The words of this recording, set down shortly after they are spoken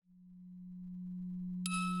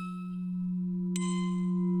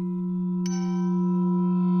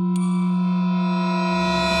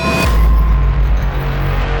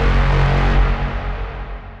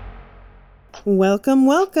Welcome,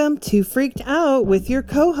 welcome to Freaked Out with your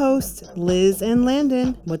co-hosts, Liz and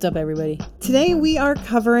Landon. What's up, everybody? Today we are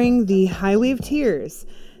covering the Highway of Tears.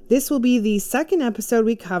 This will be the second episode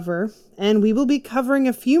we cover, and we will be covering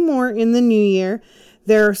a few more in the new year.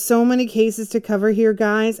 There are so many cases to cover here,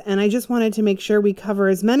 guys, and I just wanted to make sure we cover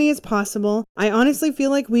as many as possible. I honestly feel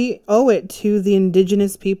like we owe it to the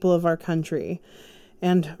Indigenous people of our country,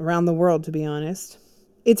 and around the world, to be honest.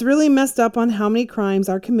 It's really messed up on how many crimes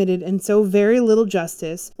are committed and so very little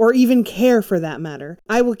justice, or even care for that matter.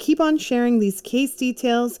 I will keep on sharing these case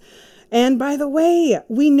details. And by the way,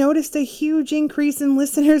 we noticed a huge increase in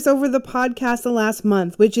listeners over the podcast the last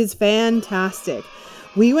month, which is fantastic.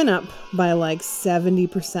 We went up by like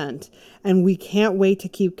 70%, and we can't wait to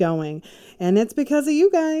keep going. And it's because of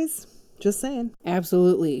you guys. Just saying.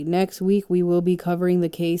 Absolutely. Next week, we will be covering the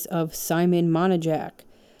case of Simon Monajak.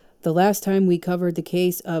 The last time we covered the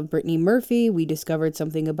case of Brittany Murphy, we discovered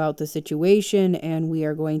something about the situation, and we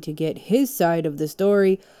are going to get his side of the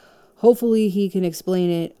story. Hopefully, he can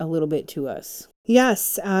explain it a little bit to us.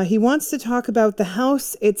 Yes, he wants to talk about the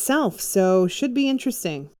house itself, so should be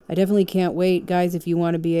interesting. I definitely can't wait. Guys, if you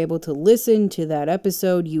want to be able to listen to that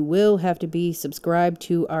episode, you will have to be subscribed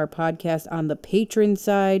to our podcast on the patron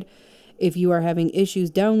side. If you are having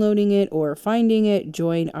issues downloading it or finding it,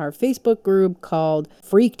 join our Facebook group called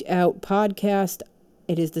Freaked Out Podcast.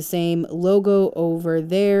 It is the same logo over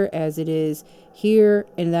there as it is here,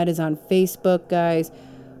 and that is on Facebook, guys.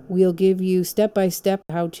 We'll give you step-by-step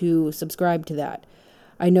how to subscribe to that.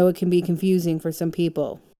 I know it can be confusing for some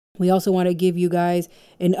people. We also want to give you guys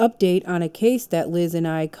an update on a case that Liz and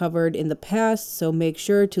I covered in the past, so make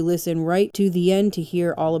sure to listen right to the end to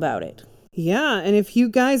hear all about it. Yeah, and if you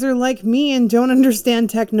guys are like me and don't understand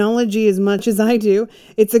technology as much as I do,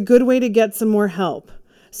 it's a good way to get some more help.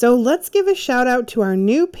 So let's give a shout out to our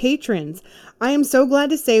new patrons. I am so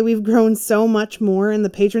glad to say we've grown so much more in the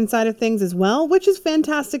patron side of things as well, which is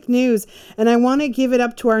fantastic news. And I want to give it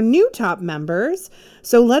up to our new top members.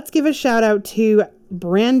 So let's give a shout out to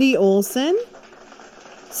Brandy Olson,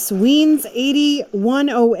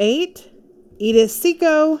 Sweens8108, Edith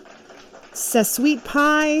Seco, Sesweet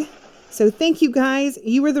Pie. So thank you guys.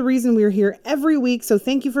 You are the reason we're here every week. So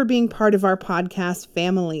thank you for being part of our podcast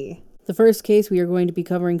family. The first case we are going to be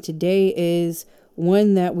covering today is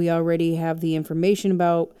one that we already have the information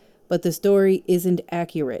about, but the story isn't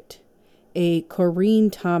accurate. A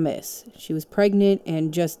Corrine Thomas. She was pregnant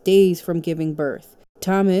and just days from giving birth.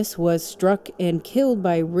 Thomas was struck and killed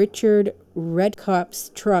by Richard Redkop's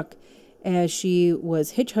truck as she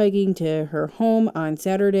was hitchhiking to her home on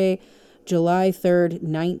Saturday, July 3rd,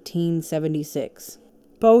 1976.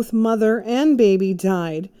 Both mother and baby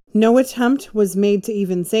died. No attempt was made to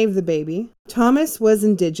even save the baby. Thomas was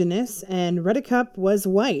Indigenous and Redkop was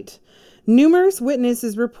white. Numerous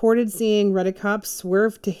witnesses reported seeing Redkop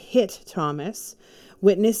swerve to hit Thomas.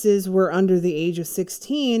 Witnesses were under the age of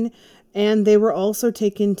 16, and they were also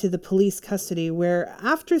taken to the police custody where,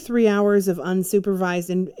 after 3 hours of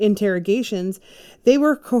unsupervised interrogations, they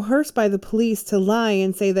were coerced by the police to lie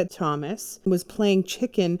and say that Thomas was playing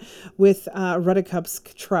chicken with Redkop's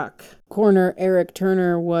truck. Coroner Eric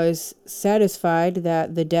Turner was satisfied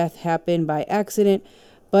that the death happened by accident,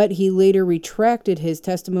 but he later retracted his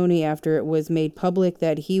testimony after it was made public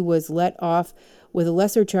that he was let off with a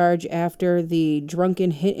lesser charge after the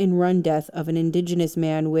drunken hit-and-run death of an Indigenous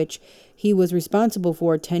man, which he was responsible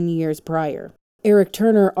for 10 years prior. Eric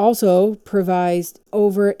Turner also presided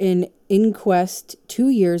over an inquest 2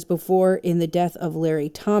 years before in the death of Larry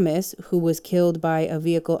Thomas, who was killed by a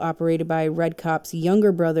vehicle operated by Redkop's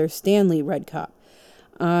younger brother, Stanley Redkop,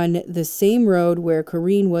 on the same road where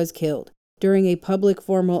Corrine was killed. During a public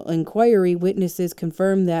formal inquiry, witnesses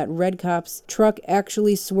confirmed that Redkop's truck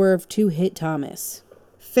actually swerved to hit Thomas.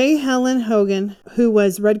 Faye Helen Hogan, who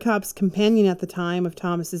was Redkop's companion at the time of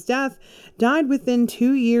Thomas's death, died within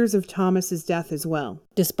 2 years of Thomas's death as well.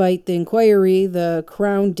 Despite the inquiry, the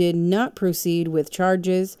Crown did not proceed with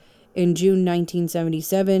charges. In June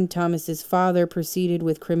 1977, Thomas's father proceeded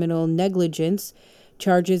with criminal negligence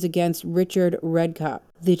charges against Richard Redkop.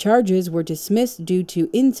 The charges were dismissed due to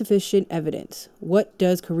insufficient evidence. What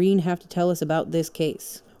does Corrine have to tell us about this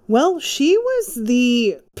case? Well, she was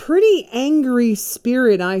the pretty angry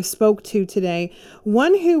spirit I spoke to today,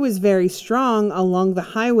 one who was very strong along the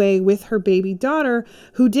highway with her baby daughter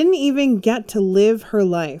who didn't even get to live her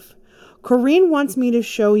life. Corrine wants me to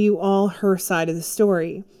show you all her side of the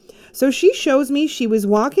story. So she shows me she was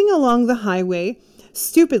walking along the highway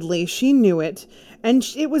Stupidly, she knew it. And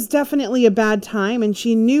it was definitely a bad time, and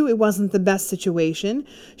she knew it wasn't the best situation.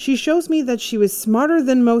 She shows me that she was smarter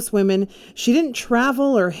than most women. She didn't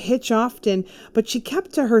travel or hitch often, but she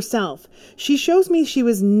kept to herself. She shows me she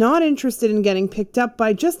was not interested in getting picked up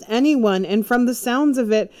by just anyone, and from the sounds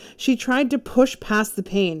of it, she tried to push past the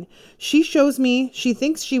pain. She shows me she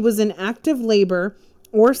thinks she was in active labor,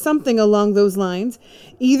 or something along those lines.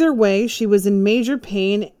 Either way, she was in major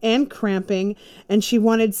pain and cramping, and she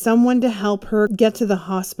wanted someone to help her get to the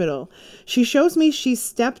hospital. She shows me she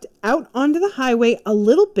stepped out onto the highway a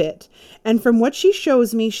little bit, and from what she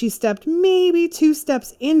shows me, she stepped maybe 2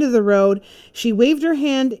 steps into the road. She waved her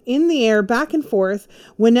hand in the air back and forth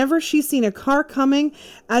whenever she seen a car coming,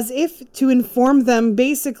 as if to inform them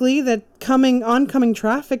basically that oncoming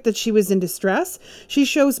traffic that she was in distress. She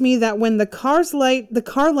shows me that when the car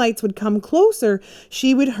lights would come closer,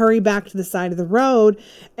 she would hurry back to the side of the road.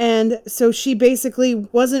 And so she basically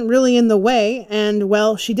wasn't really in the way. And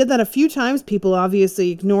well, she did that a few times. People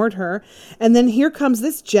obviously ignored her. And then here comes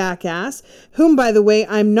this jackass, whom, by the way,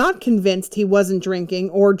 I'm not convinced he wasn't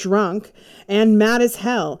drinking or drunk and mad as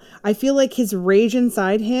hell. I feel like his rage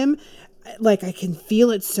inside him, like I can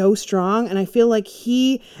feel it so strong, and I feel like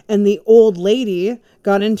he and the old lady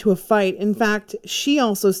got into a fight. In fact, she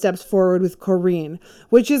also steps forward with Corinne,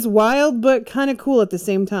 which is wild but kind of cool at the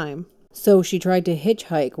same time. So she tried to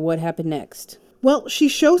hitchhike. What happened next? Well, she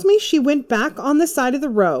shows me she went back on the side of the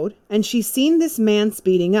road and she seen this man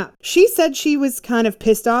speeding up. She said she was kind of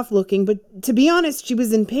pissed off looking, but to be honest, she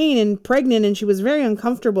was in pain and pregnant and she was very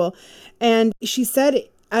uncomfortable. And she said,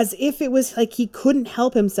 as if it was like he couldn't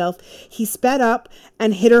help himself, he sped up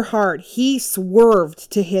and hit her hard. He swerved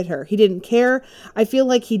to hit her. He didn't care. I feel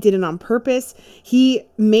like he did it on purpose. He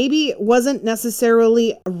maybe wasn't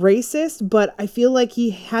necessarily racist, but I feel like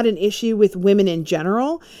he had an issue with women in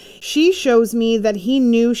general. She shows me that he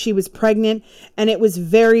knew she was pregnant, and it was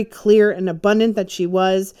very clear and abundant that she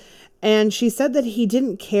was. And she said that he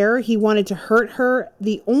didn't care. He wanted to hurt her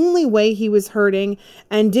the only way he was hurting,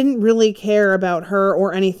 and didn't really care about her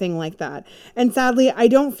or anything like that. And sadly, I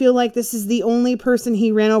don't feel like this is the only person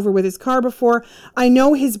he ran over with his car before. I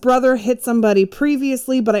know his brother hit somebody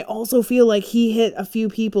previously, but I also feel like he hit a few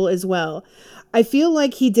people as well. I feel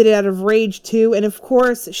like he did it out of rage too, and of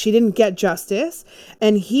course, she didn't get justice,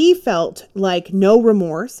 and he felt like no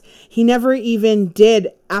remorse. He never even did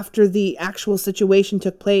after the actual situation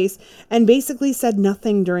took place, and basically said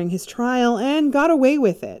nothing during his trial and got away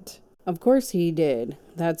with it. Of course he did.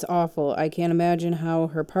 That's awful. I can't imagine how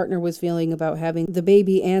her partner was feeling about having the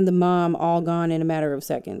baby and the mom all gone in a matter of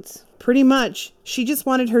seconds. Pretty much. She just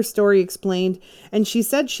wanted her story explained, and she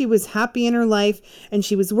said she was happy in her life, and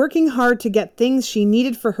she was working hard to get things she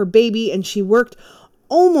needed for her baby, and she worked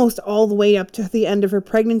almost all the way up to the end of her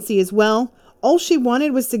pregnancy as well. All she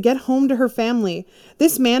wanted was to get home to her family.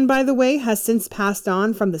 This man, by the way, has since passed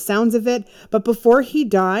on from the sounds of it, but before he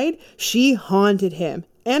died, she haunted him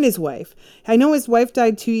and his wife. I know his wife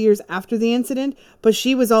died 2 years after the incident, but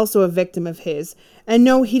she was also a victim of his. And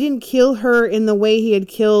no, he didn't kill her in the way he had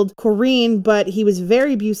killed Corinne, but he was a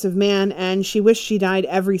very abusive man, and she wished she died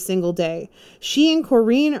every single day. She and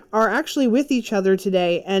Corinne are actually with each other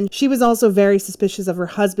today, and she was also very suspicious of her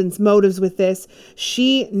husband's motives with this.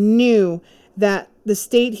 She knew that the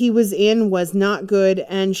state he was in was not good,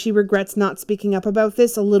 and she regrets not speaking up about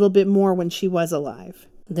this a little bit more when she was alive.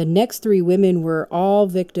 The next 3 women were all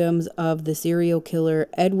victims of the serial killer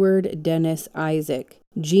Edward Dennis Isaac.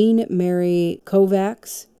 Jean Mary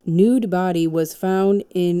Kovacs' nude body was found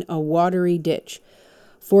in a watery ditch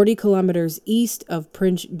 40 kilometers east of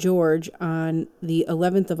Prince George on the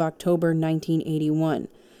 11th of October 1981.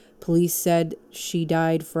 Police said she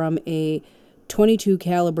died from a .22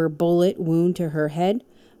 caliber bullet wound to her head.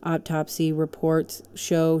 Autopsy reports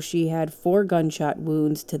show she had 4 gunshot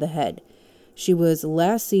wounds to the head. She was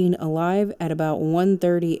last seen alive at about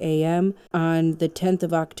 1:30 a.m. on the 10th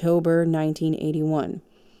of October, 1981,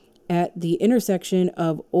 at the intersection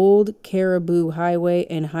of Old Caribou Highway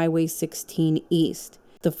and Highway 16 East.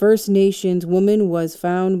 The First Nations woman was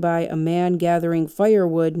found by a man gathering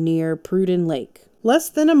firewood near Pruden Lake. Less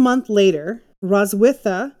than a month later,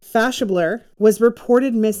 Roswitha Fashabler was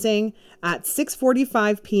reported missing at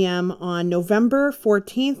 6:45 p.m. on November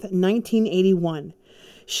 14th, 1981.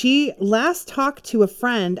 She last talked to a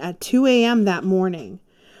friend at 2 a.m. that morning.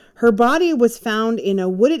 Her body was found in a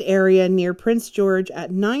wooded area near Prince George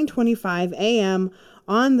at 9:25 a.m.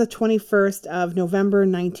 on the 21st of November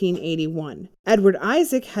 1981. Edward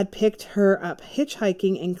Isaac had picked her up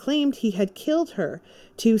hitchhiking and claimed he had killed her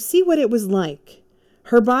to see what it was like.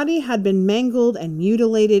 Her body had been mangled and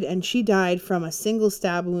mutilated, and she died from a single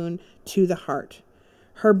stab wound to the heart.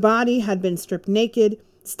 Her body had been stripped naked,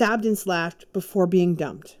 stabbed and slashed before being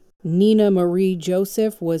dumped. Nina Marie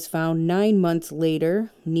Joseph was found 9 months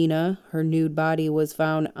later. Nina, her nude body was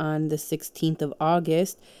found on the 16th of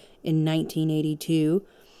August in 1982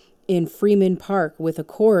 in Freeman Park with a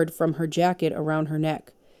cord from her jacket around her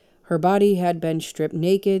neck. Her body had been stripped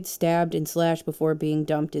naked, stabbed, and slashed before being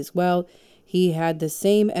dumped as well. He had the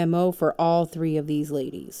same MO for all three of these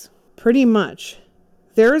ladies. Pretty much.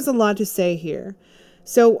 There is a lot to say here.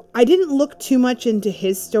 So I didn't look too much into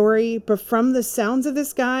his story, but from the sounds of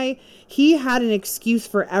this guy, he had an excuse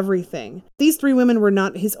for everything. These three women were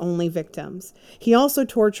not his only victims. He also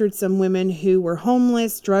tortured some women who were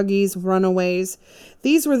homeless, druggies, runaways.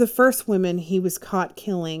 These were the first women he was caught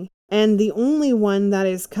killing, and the only one that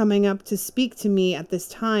is coming up to speak to me at this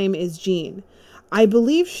time is Jean. I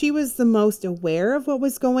believe she was the most aware of what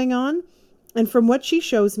was going on, and from what she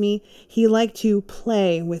shows me, he liked to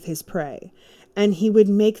play with his prey. And he would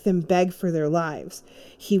make them beg for their lives.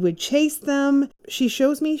 He would chase them. She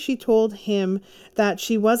shows me she told him that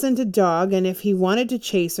she wasn't a dog, and if he wanted to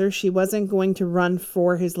chase her, she wasn't going to run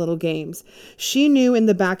for his little games. She knew in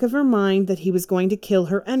the back of her mind that he was going to kill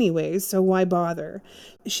her anyways, so why bother?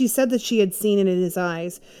 She said that she had seen it in his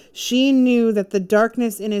eyes. She knew that the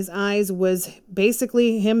darkness in his eyes was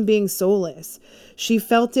basically him being soulless. She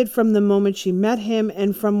felt it from the moment she met him,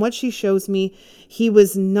 and from what she shows me, he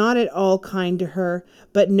was not at all kind to her,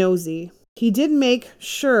 but nosy. He did make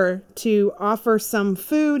sure to offer some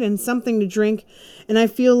food and something to drink, and I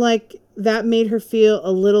feel like that made her feel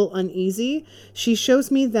a little uneasy. She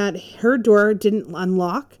shows me that her door didn't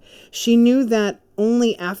unlock. She knew that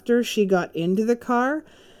only after she got into the car.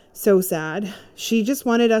 So sad. She just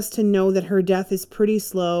wanted us to know that her death is pretty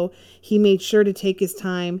slow. He made sure to take his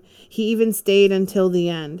time. He even stayed until the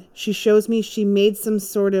end. She shows me she made some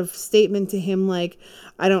sort of statement to him like,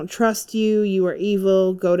 I don't trust you, you are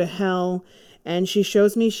evil, go to hell. And she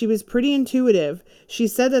shows me she was pretty intuitive. She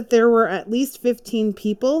said that there were at least 15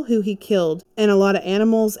 people who he killed, and a lot of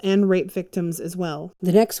animals and rape victims as well.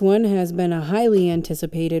 The next one has been a highly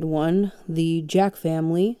anticipated one, the Jack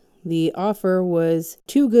family. The offer was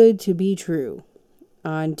too good to be true.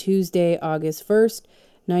 On Tuesday, August 1st,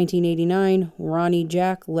 1989, Ronnie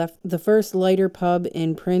Jack left the First Lighter pub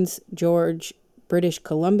in Prince George, British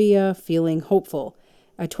Columbia, feeling hopeful.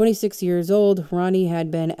 At 26 years old, Ronnie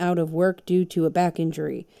had been out of work due to a back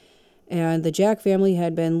injury, and the Jack family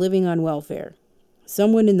had been living on welfare.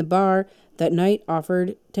 Someone in the bar that night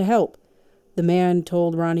offered to help. The man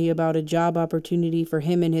told Ronnie about a job opportunity for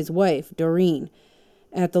him and his wife, Doreen,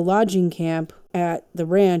 at the lodging camp at the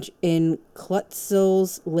ranch in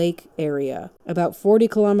Clutzel's Lake area, about 40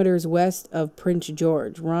 kilometers west of Prince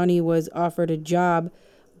George. Ronnie was offered a job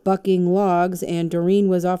bucking logs, and Doreen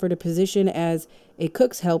was offered a position as a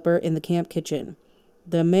cook's helper in the camp kitchen.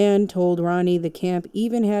 The man told Ronnie the camp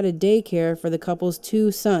even had a daycare for the couple's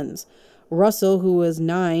two sons, Russell, who was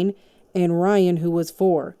 9, and Ryan, who was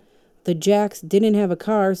 4. The Jacks didn't have a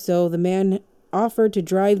car, so the man offered to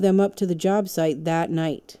drive them up to the job site that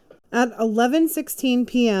night. At 11:16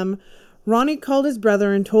 p.m., Ronnie called his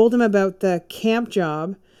brother and told him about the camp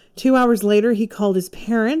job. 2 hours later, he called his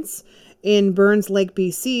parents in Burns Lake,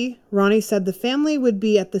 BC. Ronnie said the family would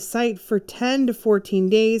be at the site for 10 to 14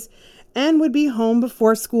 days and would be home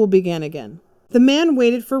before school began again. The man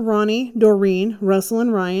waited for Ronnie, Doreen, Russell,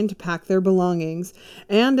 and Ryan to pack their belongings,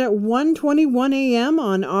 and at 1:21 a.m.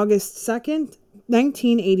 on August 2nd,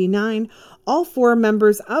 1989, all 4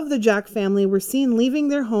 members of the Jack family were seen leaving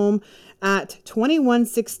their home at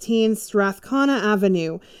 2116 Strathcona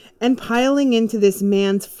Avenue and piling into this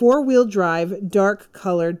man's 4-wheel drive,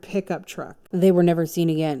 dark-colored pickup truck. They were never seen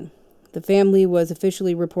again. The family was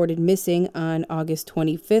officially reported missing on August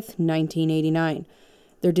 25th, 1989.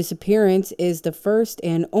 Their disappearance is the first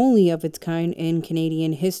and only of its kind in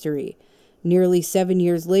Canadian history. Nearly 7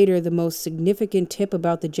 years later, the most significant tip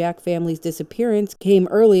about the Jack family's disappearance came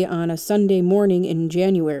early on a Sunday morning in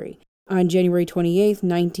January. On January 28,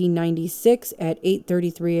 1996, at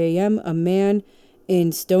 8:33 a.m., a man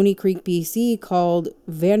in Stony Creek, BC, called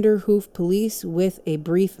Vanderhoof Police with a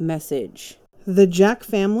brief message. The Jack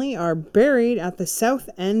family are buried at the south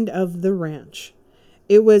end of the ranch.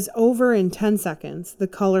 It was over in 10 seconds. The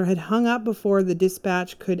caller had hung up before the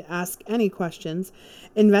dispatch could ask any questions.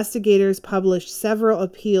 Investigators published several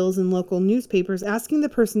appeals in local newspapers asking the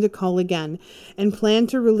person to call again and planned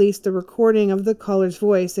to release the recording of the caller's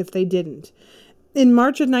voice if they didn't. In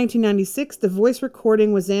March of 1996, the voice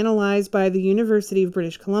recording was analyzed by the University of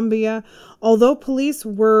British Columbia. Although police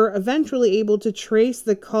were eventually able to trace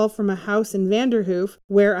the call from a house in Vanderhoof,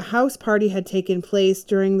 where a house party had taken place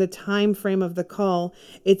during the time frame of the call,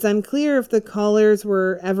 it's unclear if the callers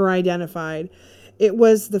were ever identified. It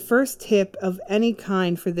was the first tip of any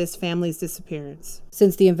kind for this family's disappearance.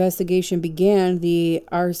 Since the investigation began, the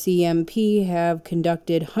RCMP have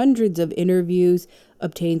conducted hundreds of interviews,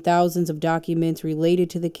 obtained thousands of documents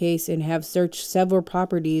related to the case, and have searched several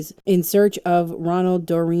properties in search of Ronald,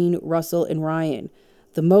 Doreen, Russell, and Ryan.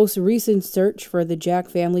 The most recent search for the Jack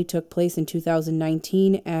family took place in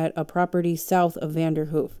 2019 at a property south of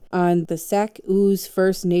Vanderhoof on the Sac Ooze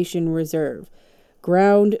First Nation Reserve.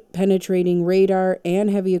 Ground penetrating radar and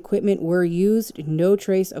heavy equipment were used. No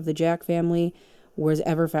trace of the Jack family was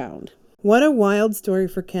ever found. What a wild story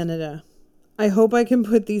for Canada. I hope I can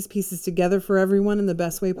put these pieces together for everyone in the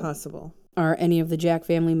best way possible. Are any of the Jack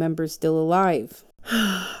family members still alive?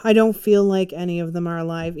 I don't feel like any of them are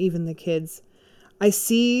alive, even the kids. I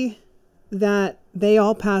see that they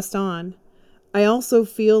all passed on. I also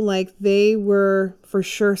feel like they were for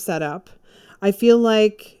sure set up. I feel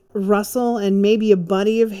like Russell and maybe a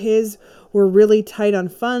buddy of his were really tight on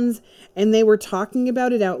funds and they were talking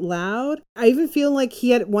about it out loud. I even feel like he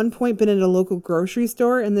had at one point been at a local grocery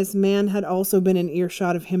store and this man had also been in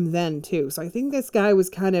earshot of him then too. So I think this guy was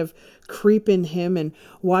kind of creeping him and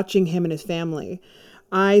watching him and his family.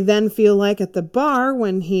 I then feel like at the bar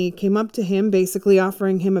when he came up to him, basically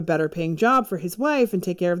offering him a better paying job for his wife and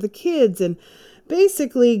take care of the kids and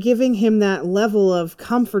basically giving him that level of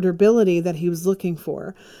comfortability that he was looking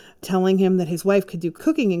for, telling him that his wife could do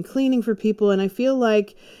cooking and cleaning for people. And I feel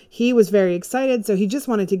like he was very excited. So he just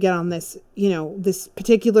wanted to get on this, this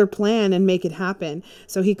particular plan and make it happen.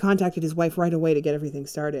 So he contacted his wife right away to get everything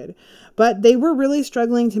started. But they were really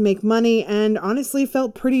struggling to make money and honestly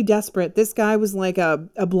felt pretty desperate. This guy was like a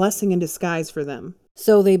blessing in disguise for them.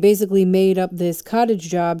 So they basically made up this cottage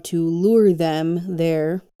job to lure them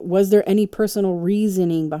there. Was there any personal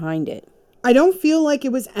reasoning behind it? I don't feel like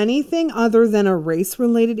it was anything other than a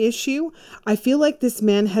race-related issue. I feel like this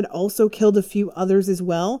man had also killed a few others as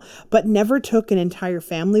well, but never took an entire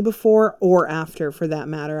family before or after, for that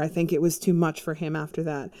matter. I think it was too much for him after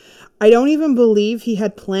that. I don't even believe he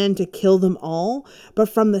had planned to kill them all, but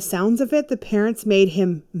from the sounds of it, the parents made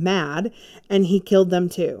him mad, and he killed them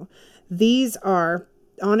too. These are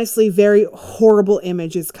honestly very horrible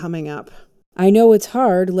images coming up. I know it's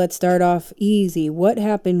hard. Let's start off easy. What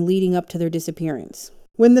happened leading up to their disappearance?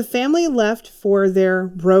 When the family left for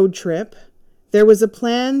their road trip, there was a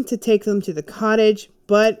plan to take them to the cottage,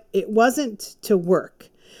 but it wasn't to work.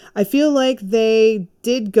 I feel like they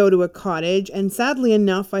did go to a cottage, and sadly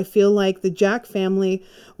enough, I feel like the Jack family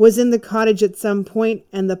was in the cottage at some point,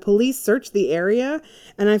 and the police searched the area,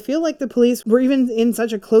 and I feel like the police were even in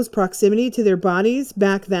such a close proximity to their bodies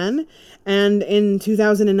back then, and in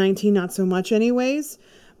 2019, not so much anyways.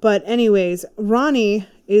 But anyways, Ronnie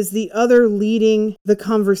is the other leading the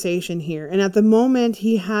conversation here, and at the moment,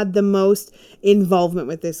 he had the most involvement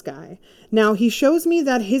with this guy. Now, he shows me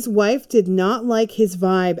that his wife did not like his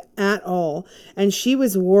vibe at all, and she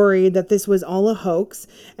was worried that this was all a hoax,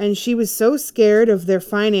 and she was so scared of their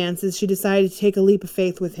finances, she decided to take a leap of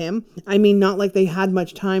faith with him. I mean, not like they had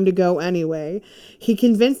much time to go anyway. He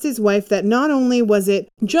convinced his wife that not only was it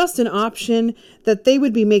just an option, that they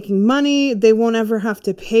would be making money, they won't ever have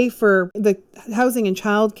to pay for the housing and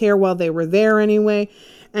childcare while they were there anyway.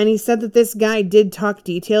 And he said that this guy did talk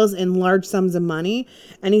details in large sums of money.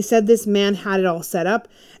 And he said this man had it all set up.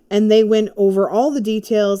 And they went over all the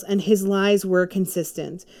details and his lies were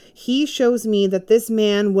consistent. He shows me that this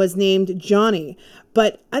man was named Johnny.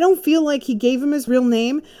 But I don't feel like he gave him his real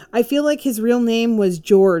name. I feel like his real name was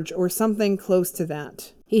George or something close to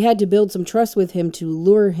that. He had to build some trust with him to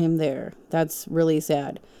lure him there. That's really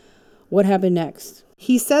sad. What happened next?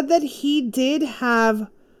 He said that he did have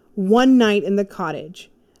one night in the cottage.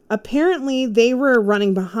 Apparently, they were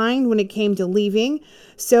running behind when it came to leaving.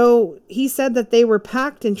 So he said that they were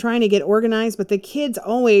packed and trying to get organized, but the kids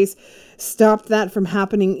always stopped that from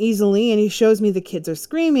happening easily. And he shows me the kids are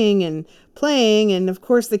screaming and playing. And of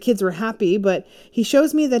course, the kids were happy, but he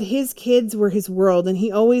shows me that his kids were his world. And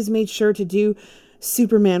he always made sure to do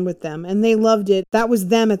Superman with them. And they loved it. That was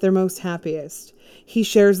them at their most happiest. He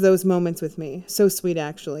shares those moments with me. So sweet,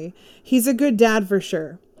 actually. He's a good dad for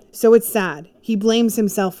sure. So it's sad. He blames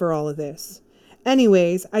himself for all of this.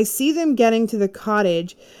 Anyways, I see them getting to the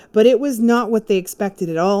cottage, but it was not what they expected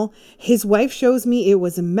at all. His wife shows me it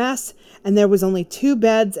was a mess, and there was only 2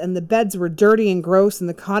 beds, and the beds were dirty and gross, and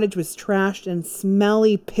the cottage was trashed and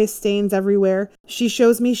smelly piss stains everywhere. She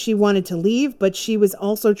shows me she wanted to leave, but she was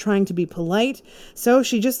also trying to be polite, so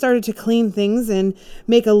she just started to clean things and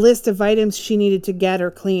make a list of items she needed to get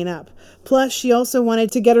or clean up. Plus, she also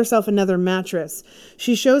wanted to get herself another mattress.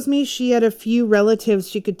 She shows me she had a few relatives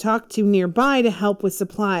she could talk to nearby to help with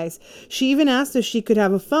supplies. She even asked if she could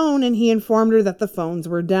have a phone, and he informed her that the phones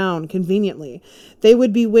were down, conveniently. They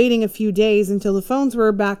would be waiting a few days until the phones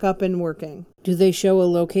were back up and working. Do they show a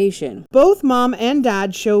location? Both mom and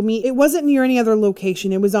dad showed me it wasn't near any other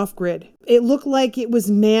location. It was off-grid. It looked like it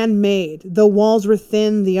was man-made. The walls were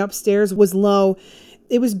thin. The upstairs was low.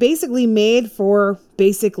 It was basically made for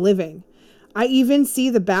basic living. I even see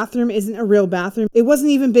the bathroom isn't a real bathroom. It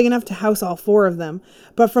wasn't even big enough to house all 4 of them.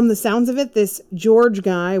 But from the sounds of it, this George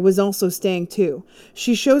guy was also staying too.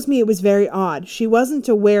 She shows me it was very odd. She wasn't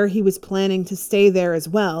aware he was planning to stay there as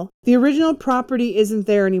well. The original property isn't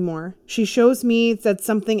there anymore. She shows me that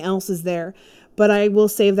something else is there, but I will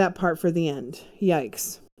save that part for the end.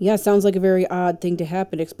 Yikes. Yeah, sounds like a very odd thing to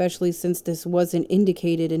happen, especially since this wasn't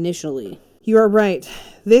indicated initially. You are right.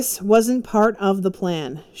 This wasn't part of the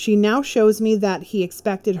plan. She now shows me that he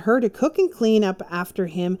expected her to cook and clean up after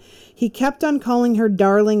him. He kept on calling her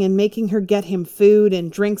darling and making her get him food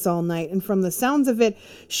and drinks all night. And from the sounds of it,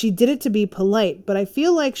 she did it to be polite. But I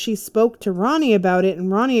feel like she spoke to Ronnie about it,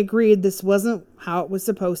 and Ronnie agreed this wasn't how it was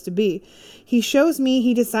supposed to be. He shows me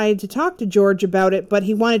he decided to talk to George about it, but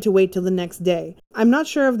he wanted to wait till the next day. I'm not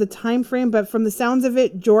sure of the time frame, but from the sounds of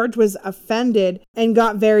it, George was offended and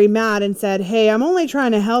got very mad and said, "Hey, I'm only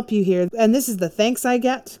trying to help you here, and this is the thanks I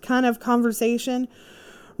get" kind of conversation.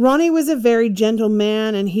 Ronnie was a very gentle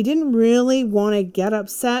man, and he didn't really want to get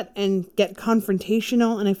upset and get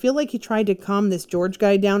confrontational, and I feel like he tried to calm this George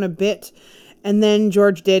guy down a bit, and then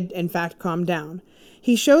George did, in fact, calm down.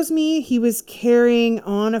 He shows me he was carrying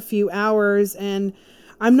on a few hours, and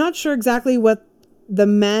I'm not sure exactly what the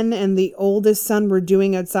men and the oldest son were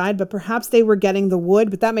doing outside, but perhaps they were getting the wood,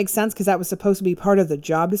 but that makes sense because that was supposed to be part of the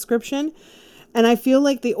job description. And I feel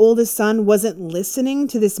like the oldest son wasn't listening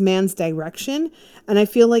to this man's direction, and I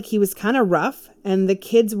feel like he was kind of rough, and the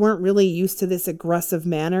kids weren't really used to this aggressive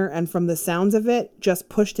manner, and from the sounds of it, just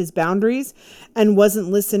pushed his boundaries and wasn't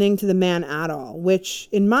listening to the man at all, which,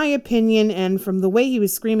 in my opinion, and from the way he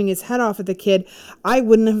was screaming his head off at the kid, I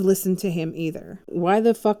wouldn't have listened to him either. Why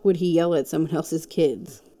the fuck would he yell at someone else's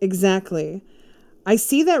kids? Exactly. I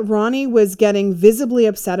see that Ronnie was getting visibly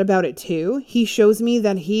upset about it too. He shows me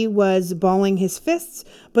that he was balling his fists,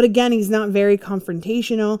 but again, he's not very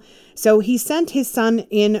confrontational. So he sent his son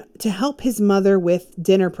in to help his mother with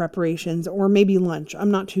dinner preparations, or maybe lunch.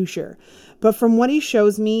 I'm not too sure. But from what he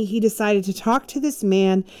shows me, he decided to talk to this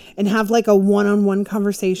man and have like a one-on-one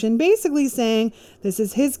conversation, basically saying, this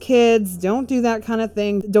is his kids, don't do that kind of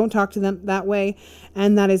thing, don't talk to them that way,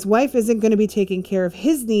 and that his wife isn't going to be taking care of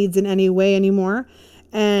his needs in any way anymore.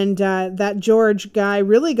 And that George guy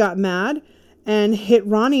really got mad and hit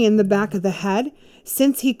Ronnie in the back of the head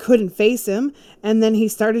since he couldn't face him, and then he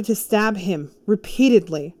started to stab him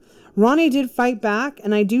repeatedly. Ronnie did fight back,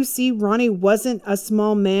 and I do see Ronnie wasn't a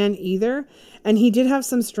small man either, and he did have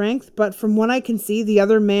some strength, but from what I can see, the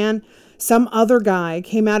other man, some other guy,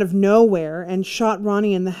 came out of nowhere and shot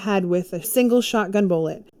Ronnie in the head with a single shotgun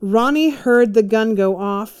bullet. Ronnie heard the gun go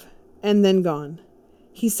off and then gone.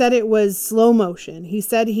 He said it was slow motion. He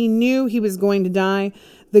said he knew he was going to die.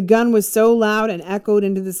 The gun was so loud and echoed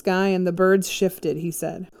into the sky, and the birds shifted, he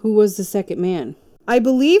said. Who was the second man? I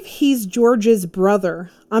believe he's George's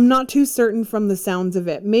brother. I'm not too certain from the sounds of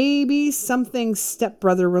it. Maybe something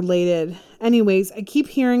stepbrother related. Anyways, I keep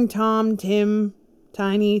hearing Tom, Tim,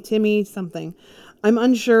 Tiny, Timmy, something. I'm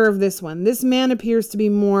unsure of this one. This man appears to be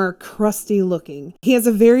more crusty looking. He has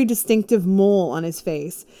a very distinctive mole on his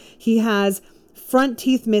face. He has front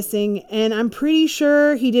teeth missing, and I'm pretty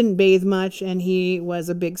sure he didn't bathe much, and he was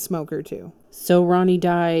a big smoker too. So Ronnie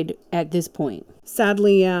died at this point?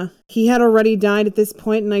 Sadly, yeah. He had already died at this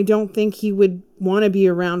point, and I don't think he would want to be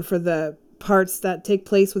around for the parts that take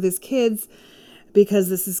place with his kids, because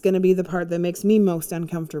this is going to be the part that makes me most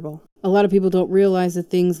uncomfortable. A lot of people don't realize the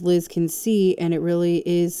things Liz can see, and it really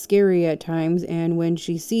is scary at times, and when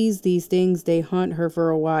she sees these things, they haunt her for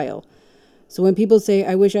a while. So when people say,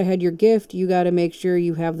 I wish I had your gift, you got to make sure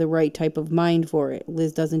you have the right type of mind for it.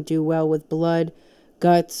 Liz doesn't do well with blood,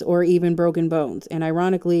 guts, or even broken bones, and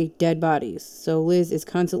ironically, dead bodies. So Liz is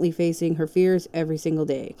constantly facing her fears every single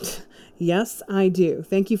day. Yes, I do.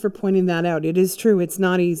 Thank you for pointing that out. It is true. It's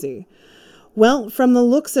not easy. Well, from the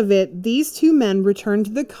looks of it, these two men returned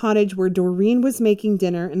to the cottage where Doreen was making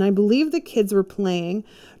dinner, and I believe the kids were playing.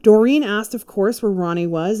 Doreen asked, of course, where Ronnie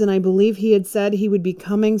was, and I believe he had said he would be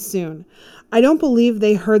coming soon. I don't believe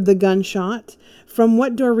they heard the gunshot. From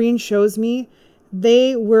what Doreen shows me,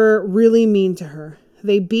 they were really mean to her.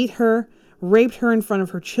 They beat her, raped her in front of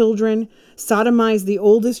her children, sodomized the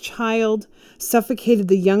oldest child, suffocated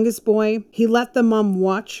the youngest boy. He let the mom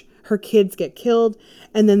watch her kids get killed,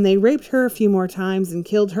 and then they raped her a few more times and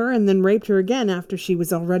killed her and then raped her again after she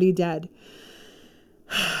was already dead.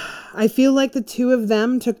 I feel like the two of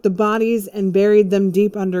them took the bodies and buried them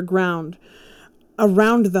deep underground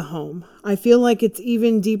around the home. I feel like it's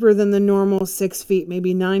even deeper than the normal 6 feet,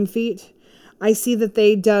 maybe 9 feet. I see that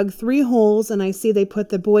they dug 3 holes, and I see they put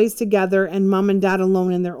the boys together and mom and dad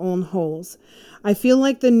alone in their own holes. I feel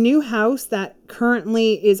like the new house that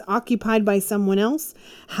currently is occupied by someone else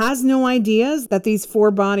has no ideas that these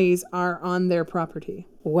 4 bodies are on their property.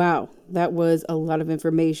 Wow, that was a lot of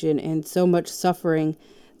information and so much suffering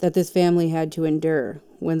that this family had to endure.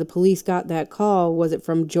 When the police got that call, was it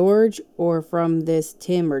from George or from this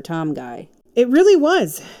Tim or Tom guy? It really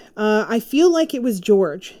was. I feel like it was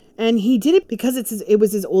George, and he did it because it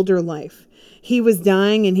was his older life. He was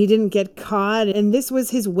dying and he didn't get caught, and this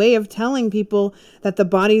was his way of telling people that the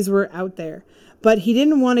bodies were out there. But he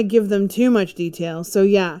didn't want to give them too much detail, so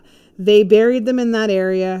yeah, they buried them in that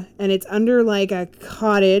area, and it's under like a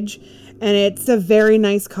cottage, and it's a very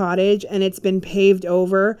nice cottage, and it's been paved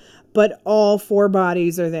over, but all 4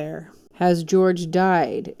 bodies are there. Has George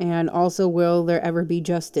died? And also, will there ever be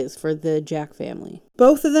justice for the Jack family?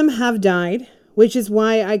 Both of them have died, which is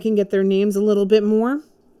why I can get their names a little bit more.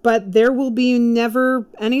 But there will be never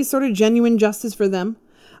any sort of genuine justice for them.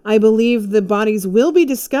 I believe the bodies will be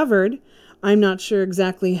discovered. I'm not sure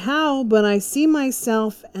exactly how, but I see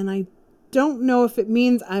myself, and I don't know if it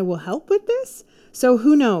means I will help with this. So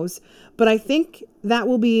who knows? But I think that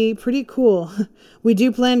will be pretty cool. We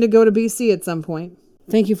do plan to go to BC at some point.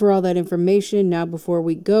 Thank you for all that information. Now, before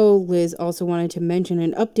we go, Liz also wanted to mention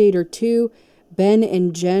an update or two. Ben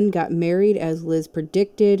and Jen got married as Liz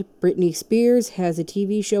predicted. Britney Spears has a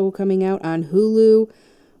TV show coming out on Hulu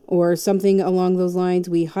or something along those lines.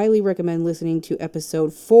 We highly recommend listening to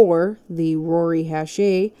episode 4, the Rory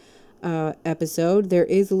Hache episode. There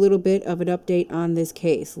is a little bit of an update on this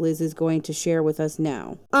case. Liz is going to share with us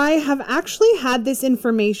now. I have actually had this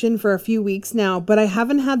information for a few weeks now, but I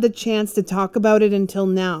haven't had the chance to talk about it until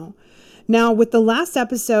now. Now, with the last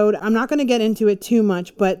episode, I'm not going to get into it too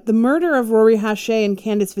much, but the murder of Rory Hache and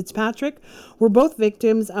Candace Fitzpatrick were both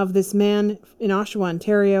victims of this man in Oshawa,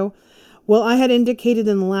 Ontario. Well, I had indicated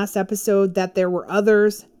in the last episode that there were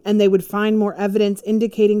others, and they would find more evidence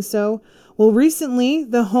indicating so. Well, recently,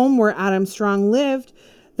 the home where Adam Strong lived,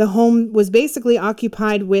 the home was basically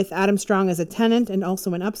occupied with Adam Strong as a tenant and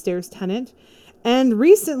also an upstairs tenant. And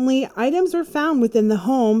recently, items were found within the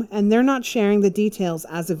home, and they're not sharing the details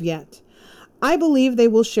as of yet. I believe they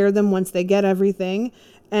will share them once they get everything,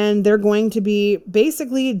 and they're going to be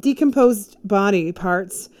basically decomposed body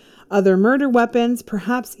parts, other murder weapons,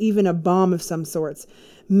 perhaps even a bomb of some sorts,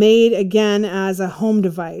 made again as a home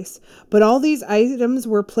device. But all these items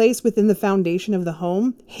were placed within the foundation of the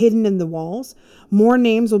home, hidden in the walls. More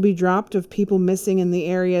names will be dropped of people missing in the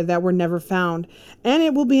area that were never found, and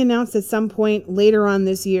it will be announced at some point later on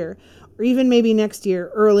this year, or even maybe next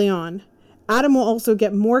year, early on. Adam will also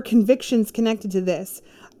get more convictions connected to this.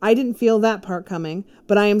 I didn't feel that part coming,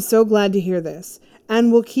 but I am so glad to hear this.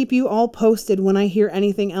 And we'll keep you all posted when I hear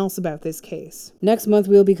anything else about this case. Next month,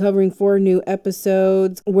 we'll be covering 4 new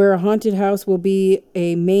episodes where a haunted house will be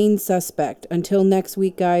a main suspect. Until next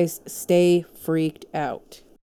week, guys, stay freaked out.